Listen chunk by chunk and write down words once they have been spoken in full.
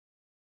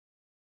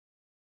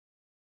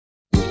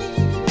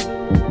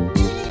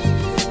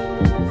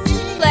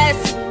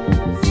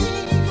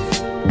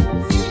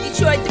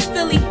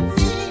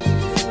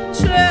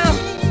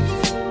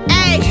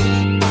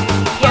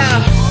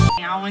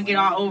want to get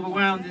all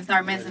overwhelmed and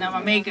start messing up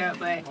my makeup,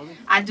 but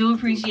I do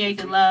appreciate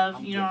the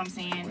love, you know what I'm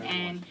saying?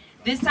 And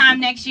this time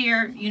next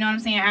year, you know what I'm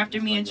saying,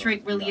 after me and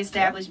Trick really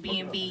establish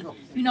B&B,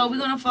 you know, we're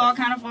going to fall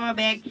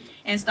back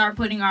and start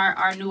putting our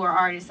newer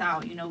artists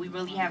out. You know, we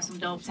really have some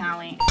dope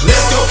talent.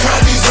 Let's go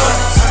count these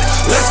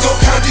hundreds. Let's go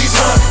count these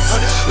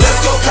hundreds.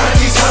 Let's go count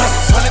these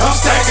hundreds. I'm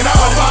stacking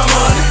all my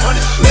money.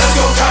 Let's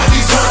go count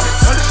these hundreds.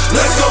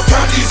 Let's go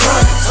count these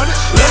hundreds.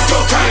 Let's go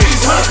count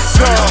these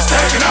hundreds. I'm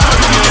stacking all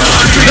my money.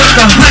 Got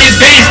the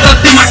 100 bands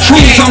stuffed in my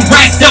cruise. I'm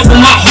racked up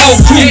with my whole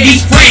crew.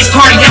 These friends,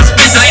 Cardi, I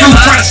spit the fruit.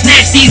 Try to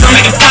snatch these, I'm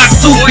making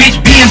 5 2, bitch.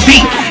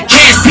 B&B,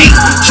 Cash B,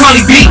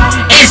 Charlie B,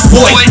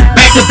 S-Boy,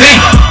 back to back,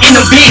 in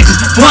the business,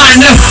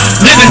 flying up,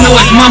 living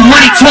noise. My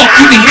money talk,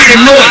 you can hear the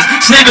noise.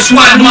 Snapping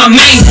swat to my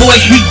main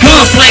boys. We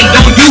gunplay,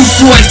 don't use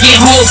toys. Get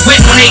hoes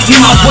wet when they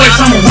hear my voice.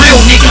 I'm a real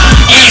nigga.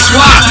 Ass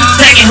wide,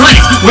 stacking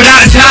hundreds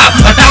without a job.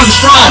 1,000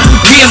 strong.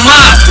 Me and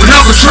mine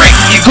without a trick.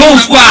 And Goon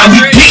Squad,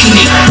 we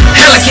beating it.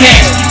 Hella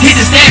cash, hit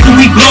the stack and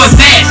we blow it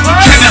fast.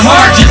 Trapping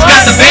hard, just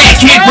got the bag.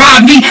 Can't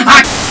rob me.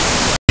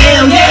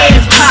 Hell yeah,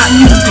 it's pop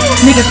music.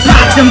 Niggas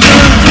pop them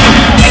guns too.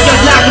 Take your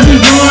block and we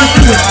run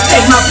through it.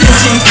 Take my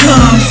bitch and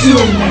come to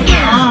me.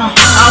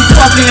 I'm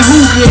puffin'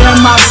 hookah in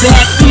my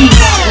backseat.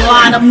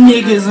 Line up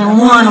niggas and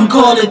run them,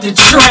 call it the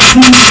track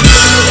meet.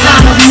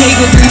 Sign up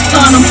niggas and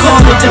son them,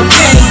 call it the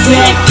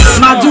payback.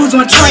 My dudes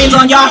on trains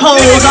on y'all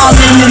hoes, all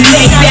in the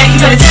Maybach. You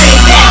better take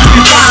that,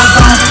 you fly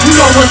zone. You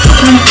know what's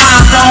cooking, we fly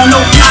zone. No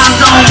fly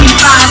zone, we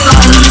fly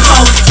zone. These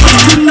hoes,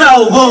 you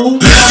know ho.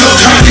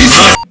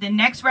 The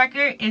next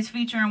record is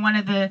featuring one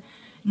of the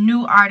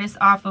new artists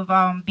off of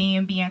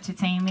B&B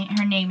Entertainment.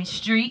 Her name is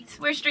Streetz.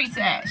 Where's Streetz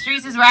at?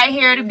 Streetz is right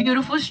here, the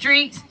beautiful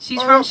Streetz.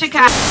 She's from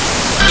Chicago.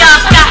 Y'all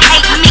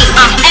hate me,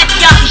 F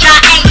y'all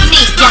hate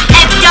me,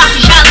 F y'all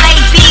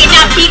lazy, and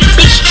I be the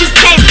bitch you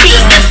can't be.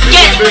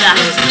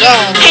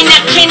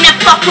 Can I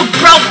fuck with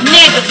broke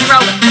niggas?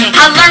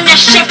 I learned that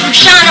shit from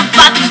Sean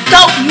about these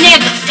dope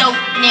niggas.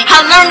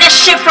 I learned that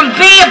shit from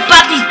B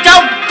about these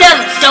dope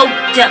dealers.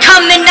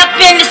 Coming up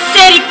in the